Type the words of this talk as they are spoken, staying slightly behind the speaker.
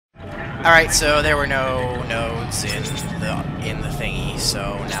Alright, so there were no nodes in the thingy,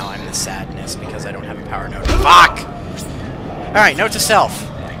 so now I'm the sadness because I don't have a power node. Fuck! Alright, note to self.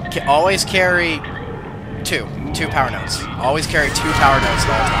 Always carry two power nodes. Always carry 2 power nodes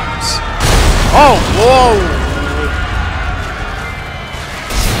at all times. Oh, whoa!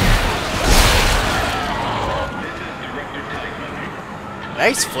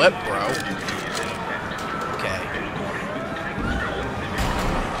 Nice flip, bro. Okay.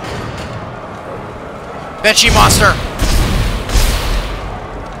 Benchy monster!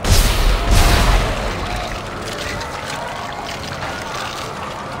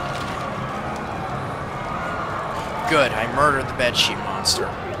 Good, I murdered the bedsheet monster.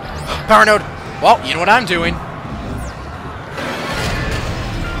 Power node! Well, you know what I'm doing.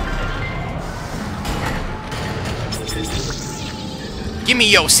 Give me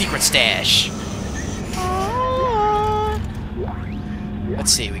yo secret stash.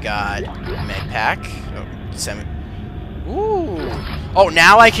 Let's see, we got med pack. Oh, 7. Ooh. Oh,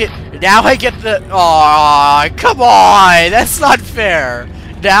 now I get the. Aw, come on! That's not fair.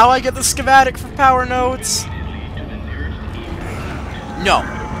 Now I get the schematic for power nodes. No.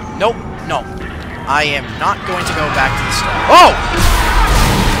 Nope. No. I am not going to go back to the start. Oh!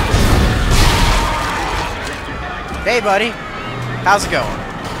 Hey, buddy. How's it going?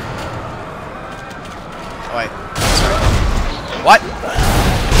 Oh, wait. Sorry. What?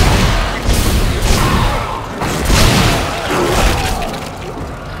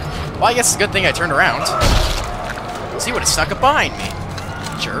 Well, I guess it's a good thing I turned around. See what it snuck up behind me.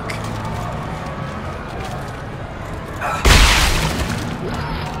 Jerk.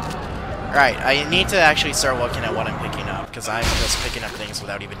 Alright, I need to actually start looking at what I'm picking up, because I'm just picking up things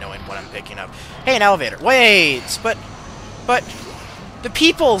without even knowing what I'm picking up. Hey, an elevator. Wait! But... The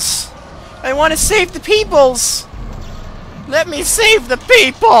peoples! I want to save the peoples! Let me save the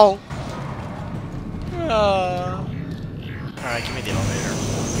people! Alright, give me the elevator.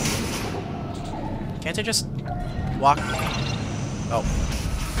 Can't I just walk? Oh.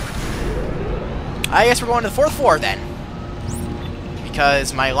 I guess we're going to the 4th floor then.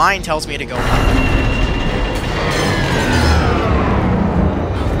 Because my line tells me to go up.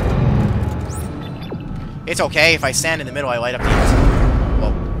 It's okay, if I stand in the middle, I light up the inside.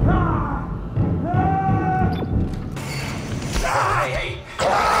 Whoa.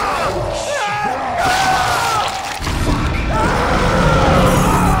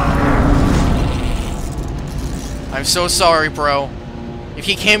 I'm so sorry, bro. If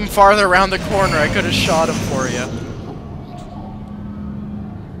he came farther around the corner, I could have shot him for you.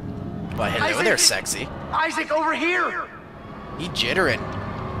 Well, hello Isaac, there, sexy. Isaac, over here! He jittering.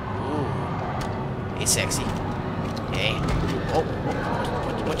 Ooh. Hey, sexy. Hey. Oh,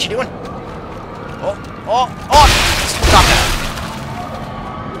 what you doing? Oh! Stop that!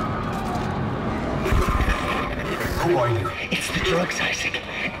 Who are you? It's the drugs, Isaac.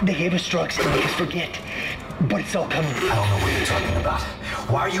 They gave us drugs to make us forget. But it's all coming. I don't know what you're talking about.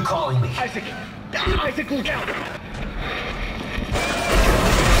 Why are you calling me? Isaac, look out!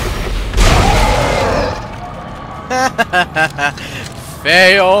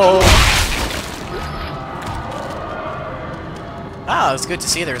 Fail! Ah, it's good to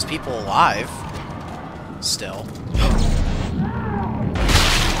see there's people alive. Still.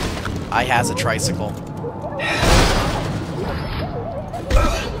 I has a tricycle.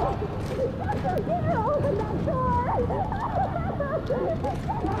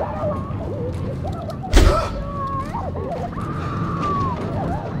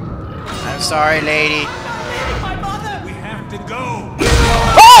 I'm sorry, lady. We have to go.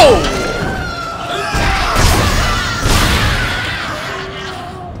 Oh!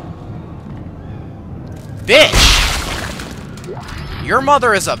 Bitch! Your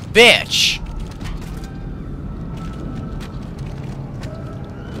mother is a bitch!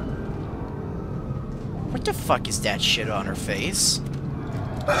 What the fuck is that shit on her face?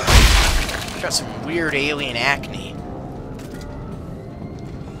 Got some weird alien acne.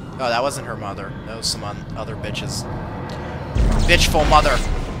 Oh, that wasn't her mother. That was some other bitch's bitchful mother.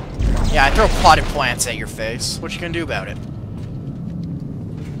 Yeah, I throw potted plants at your face. What you gonna do about it?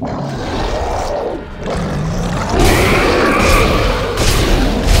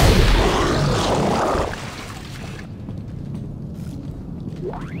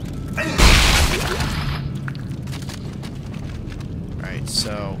 Alright,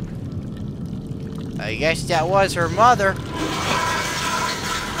 so I guess that was her mother.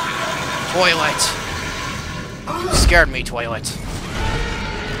 Toilet. You scared me, toilet.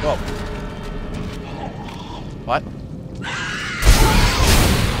 Whoa. What?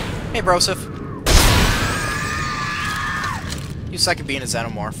 Hey, Broseph. You suck at being a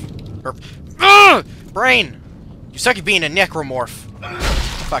xenomorph. Or, brain! You suck at being a necromorph.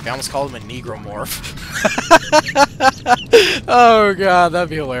 Fuck, I almost called him a negromorph. Oh god, that'd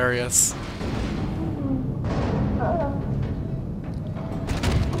be hilarious.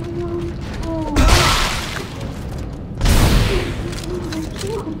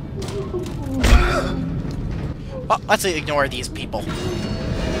 Oh, let's ignore these people.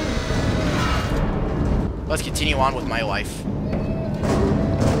 Let's continue on with my life.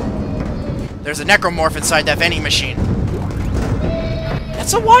 There's a necromorph inside that vending machine.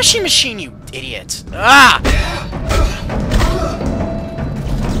 That's a washing machine, you idiot. Ah!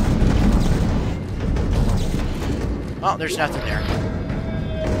 Oh, there's nothing there.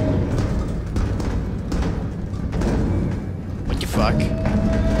 What the fuck?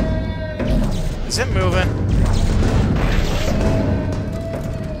 Is it moving?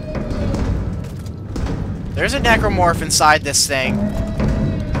 There's a necromorph inside this thing.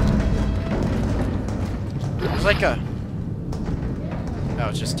 There's like a... Oh,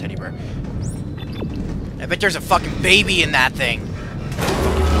 it's just a teddy bear. I bet there's a fucking baby in that thing.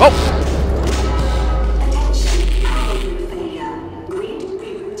 Oh!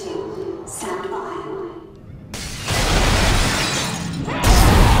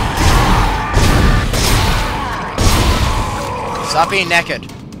 Stop being naked.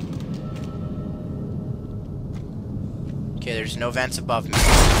 Okay, there's no vents above me.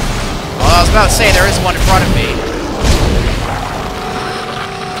 Well, I was about to say, there is one in front of me.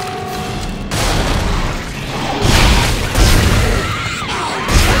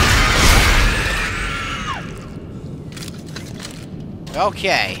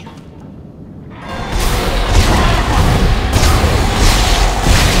 Okay.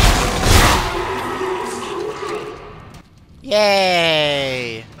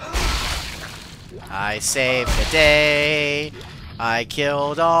 Yay! I saved the day. I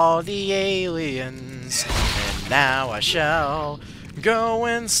killed all the aliens. And now I shall go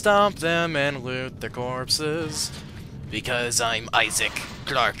and stomp them and loot their corpses. Because I'm Isaac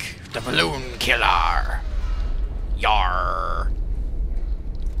Clarke, the balloon killer. Yar.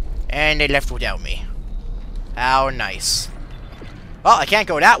 And they left without me. How nice. Well, I can't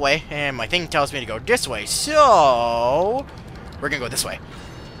go that way, and my thing tells me to go this way, so... We're gonna go this way.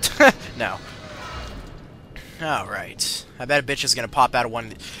 No. Alright. I bet a bitch is gonna pop out of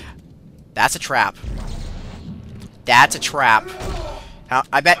one... That's a trap. That's a trap.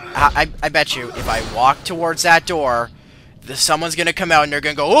 I bet you, if I walk towards that door, someone's gonna come out and they're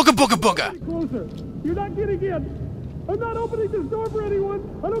gonna go, ooga booga booga! Closer! You're not getting in! I'm not opening this door for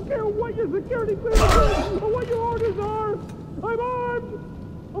anyone! I don't care what your security clearance is, or what your orders are! I'm armed!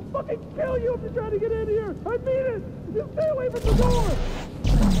 I'll fucking kill you if you're trying to get in here! I mean it! You stay away from the door!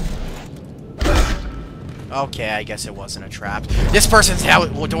 Okay, I guess it wasn't a trap. This person's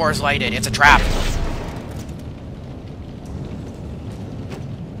door is lighted. It's a trap.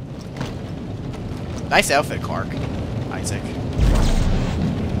 Nice outfit, Clark. Isaac.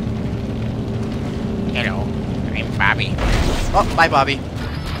 Hello, I'm Bobby. Oh, bye, Bobby.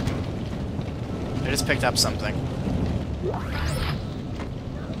 I just picked up something.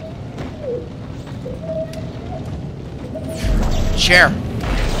 Chair.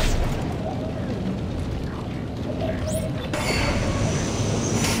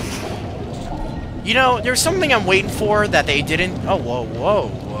 You know, there's something I'm waiting for that they didn't... Oh, whoa, whoa,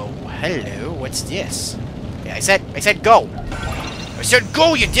 whoa. Hello, what's this? Yeah, I said go. I said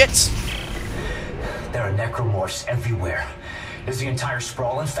go, you dits! There are necromorphs everywhere. Is the entire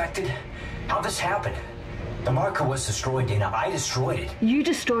sprawl infected? How'd this happen? The marker was destroyed, Dana. I destroyed it. You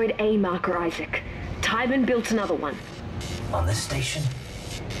destroyed a marker, Isaac. Tiedemann built another one. On this station?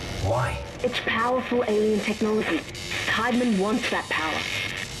 Why? It's powerful alien technology. Tiedemann wants that power.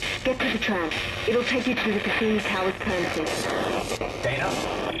 Get to the tram. It'll take you to the Cassini Towers transit. Dana?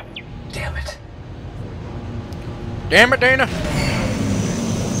 Damn it. Damn it, Dana.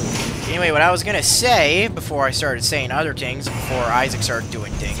 Anyway, what I was gonna say, before I started saying other things, before Isaac started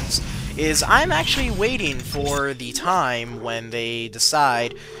doing things, is I'm actually waiting for the time when they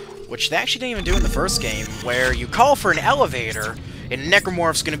decide, which they actually didn't even do in the first game, where you call for an elevator, and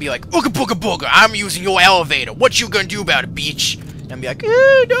Necromorph's gonna be like, ooga booga booga, I'm using your elevator, what you gonna do about it, bitch? And be like,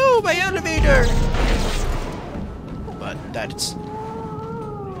 oh no, my elevator! But that's...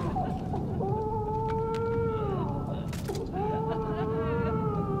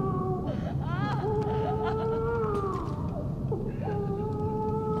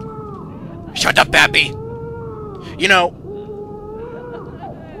 Shut up, Babby! You know,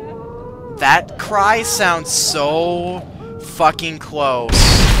 that cry sounds so fucking close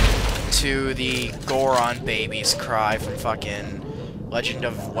to the Goron baby's cry from fucking Legend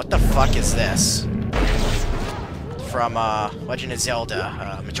of... What the fuck is this? From, Legend of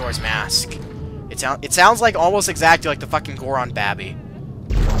Zelda, Majora's Mask. It sounds like almost exactly like the fucking Goron Babby.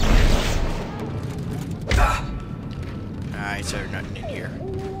 Alright, so there's nothing in here.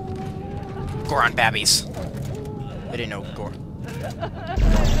 Goron Babbies. I didn't know Goron.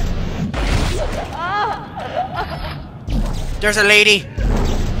 There's a lady!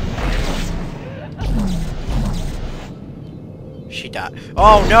 She died.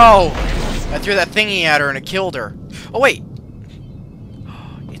 Oh no! I threw that thingy at her and it killed her. Oh wait!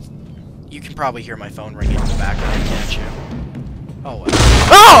 You can probably hear my phone ringing in the background, can't you? Oh well.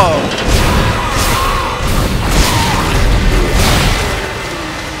 Oh!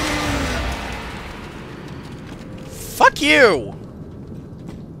 Fuck you!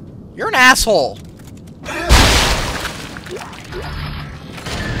 You're an asshole!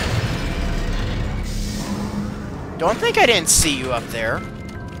 Don't think I didn't see you up there.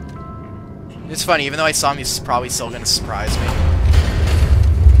 It's funny, even though I saw him, he's probably still gonna surprise me.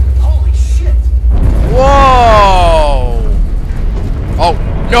 Holy shit! Whoa! Oh,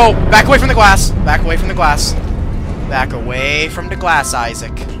 no! Back away from the glass! Back away from the glass. Back away from the glass,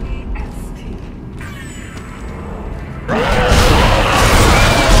 Isaac.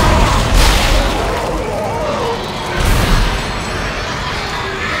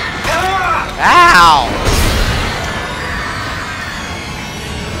 Ow!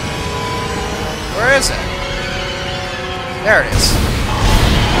 Where is it? There it is.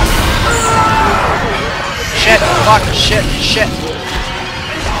 Shit, fuck, shit, shit.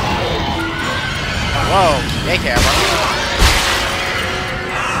 Whoa, hey camera.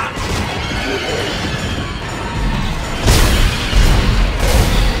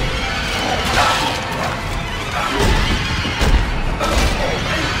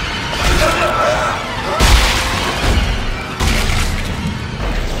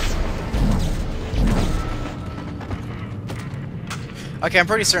 Okay, I'm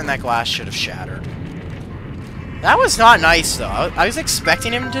pretty certain that glass should have shattered. That was not nice, though. I was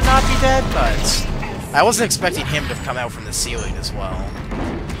expecting him to not be dead, but I wasn't expecting him to come out from the ceiling as well.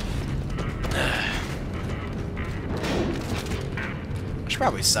 I should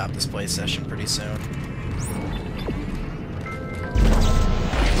probably stop this play session pretty soon.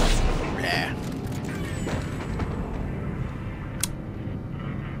 Yeah.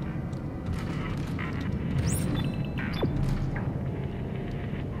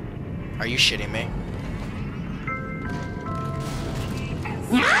 Are you shitting me?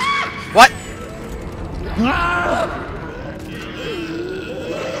 What?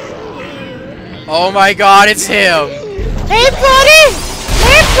 Oh my god, it's him! Hey buddy!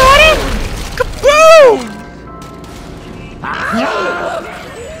 Hey buddy! Kaboom!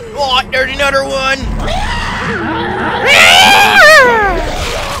 Oh, there's another one!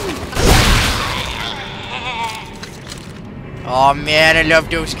 Oh man, I love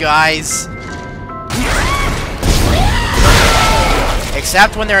those guys.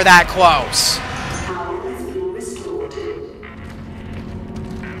 Except when they're that close.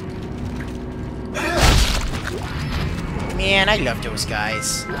 Man, I love those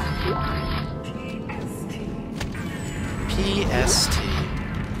guys. PST.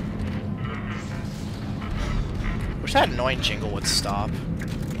 Wish that annoying jingle would stop.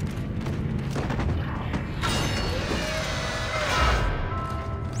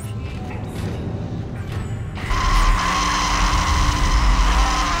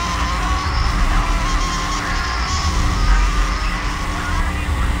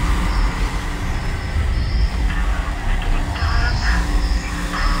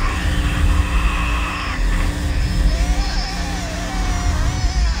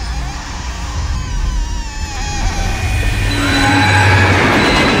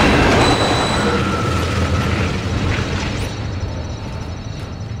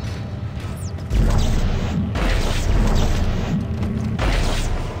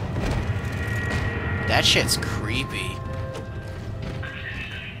 That shit's creepy.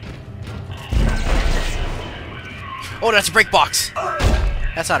 Oh, that's a break box!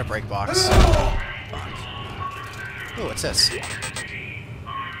 That's not a break box. Oh, what's this?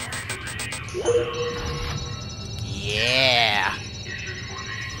 Yeah!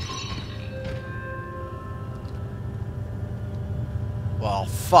 Well,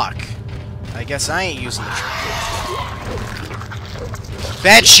 fuck. I guess I ain't using the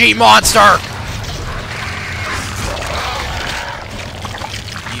bedsheet monster!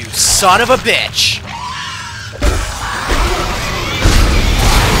 You son of a bitch!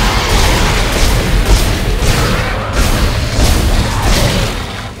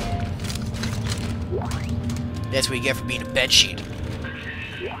 That's what you get for being a bedsheet.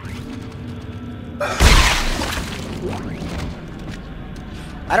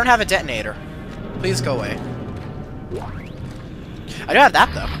 I don't have a detonator. Please go away. I do have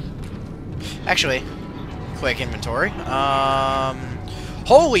that, though. Actually, quick inventory.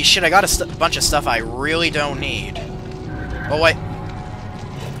 Holy shit, I got a bunch of stuff I really don't need. Oh, wait.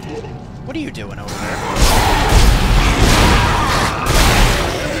 What are you doing over there?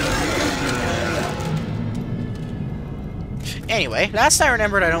 Anyway, last I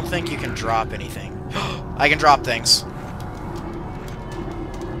remembered, I don't think you can drop anything. I can drop things.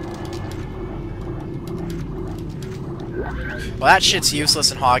 Well, that shit's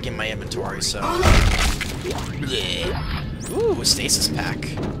useless and hogging my inventory, so... Ooh, a stasis pack.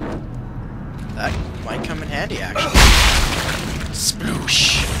 That might come in handy, actually.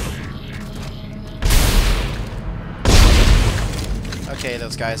 Sploosh! Okay,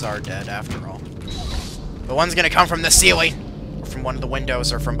 those guys are dead, after all. The one's gonna come from the ceiling! Or from one of the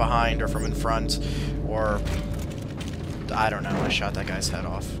windows, or from behind, or from in front, or... I don't know, I shot that guy's head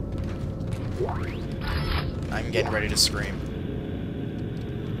off. I'm getting ready to scream.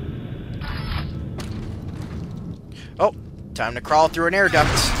 Oh, time to crawl through an air duct.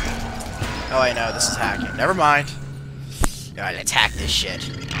 Oh, I know, this is hacking. Never mind. Alright, let's hack this shit.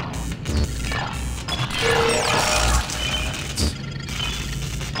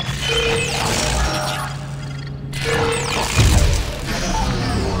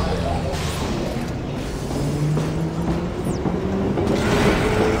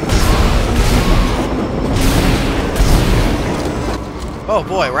 Oh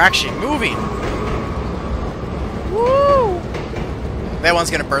boy, we're actually moving! Woo! That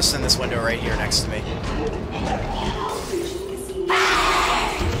one's gonna burst in this window right here next to me.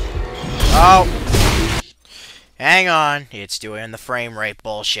 Oh! Hang on, it's doing the frame rate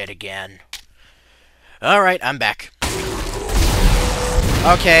bullshit again. Alright, I'm back.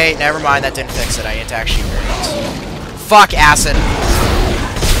 Okay, never mind, that didn't fix it. I need to actually wait. Fuck acid!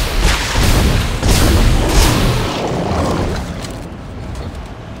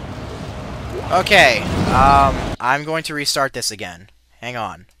 Okay, I'm going to restart this again. Hang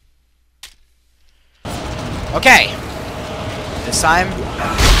on. Okay! This time,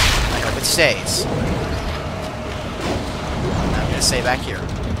 I hope it stays. I'm gonna stay back here.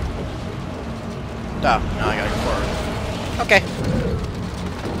 Oh, no, I gotta go forward. Okay.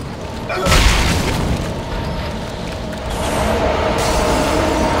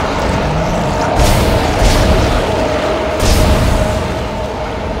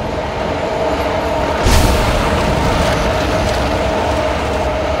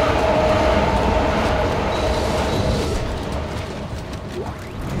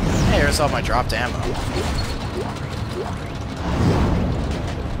 There's all my dropped ammo.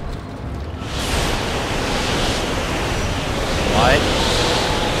 What?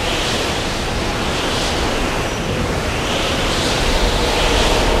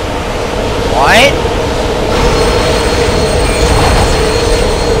 What?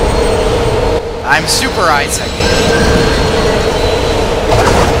 I'm Super Isaac.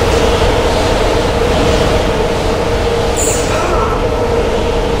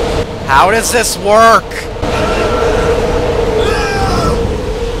 How does this work?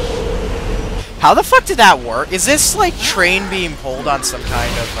 How the fuck did that work? Is this like train being pulled on some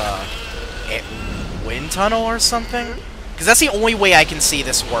kind of wind tunnel or something? Because that's the only way I can see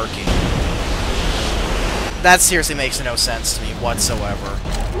this working. That seriously makes no sense to me whatsoever.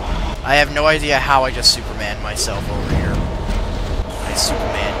 I have no idea how I just Superman myself over here. I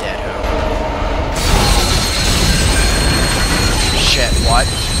Superman dead ho. Shit, what?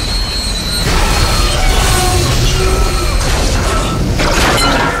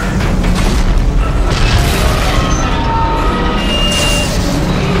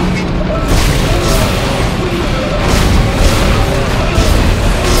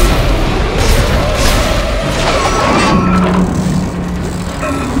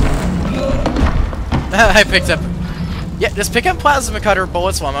 I picked up... Yeah, just pick up plasma cutter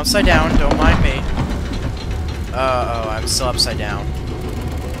bullets while I'm upside down. Don't mind me. Oh, I'm still upside down.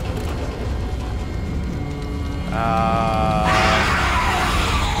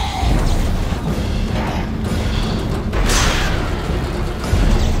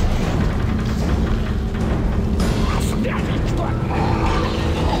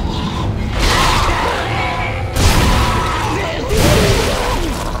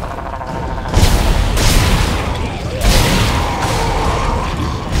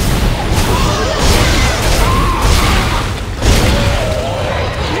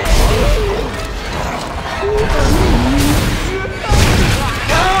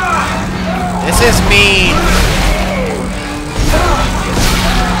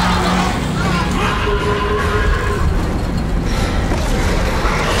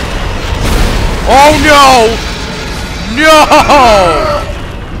 Oh no! No!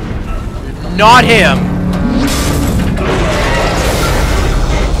 Not him!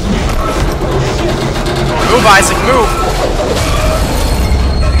 Move, Isaac, move!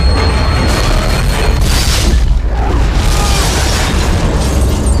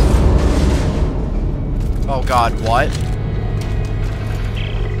 Oh god, what?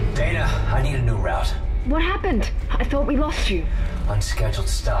 Dana, I need a new route. What happened? I thought we lost you. Unscheduled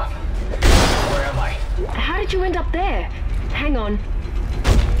stop. Where am I? How did you end up there? Hang on.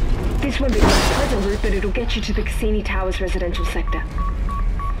 This won't be the present route, but it'll get you to the Cassini Towers residential sector.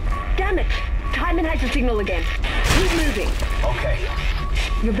 Damn it! Timon has the signal again. Keep moving. Okay.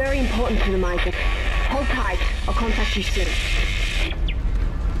 You're very important to them, Isaac. Hold tight. I'll contact you soon.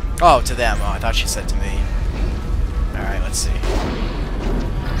 Oh, to them. Oh, I thought she said to me. Alright, let's see.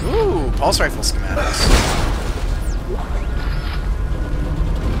 Ooh, pulse rifle schematics.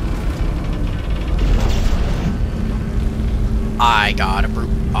 I got a brute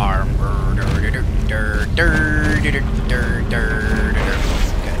arm. Okay.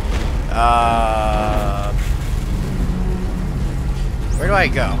 Where do I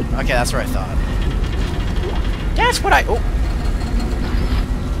go? Okay, that's where I thought. That's what I... Oh!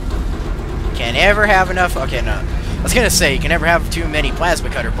 Can never have enough... Okay, no. I was gonna say, you can never have too many plasma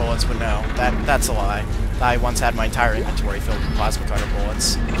cutter bullets, but no. That's a lie. I once had my entire inventory filled with plasma cutter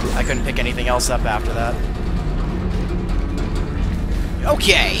bullets. I couldn't pick anything else up after that.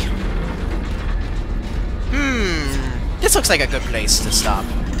 Okay. This looks like a good place to stop.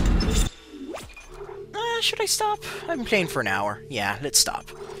 Should I stop? I've been playing for an hour. Yeah, let's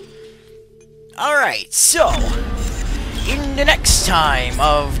stop. Alright, so... in the next time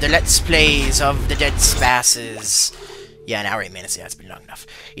of the Let's Plays of the Dead Spaces... Yeah, an hour 8 minutes, yeah, it's been long enough.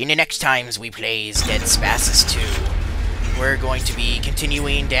 In the next times we plays Dead Spaces 2, we're going to be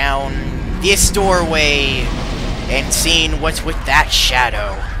continuing down this doorway and seeing what's with that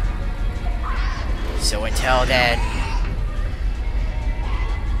shadow. So until then...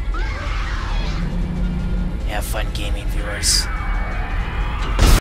 have fun gaming, viewers.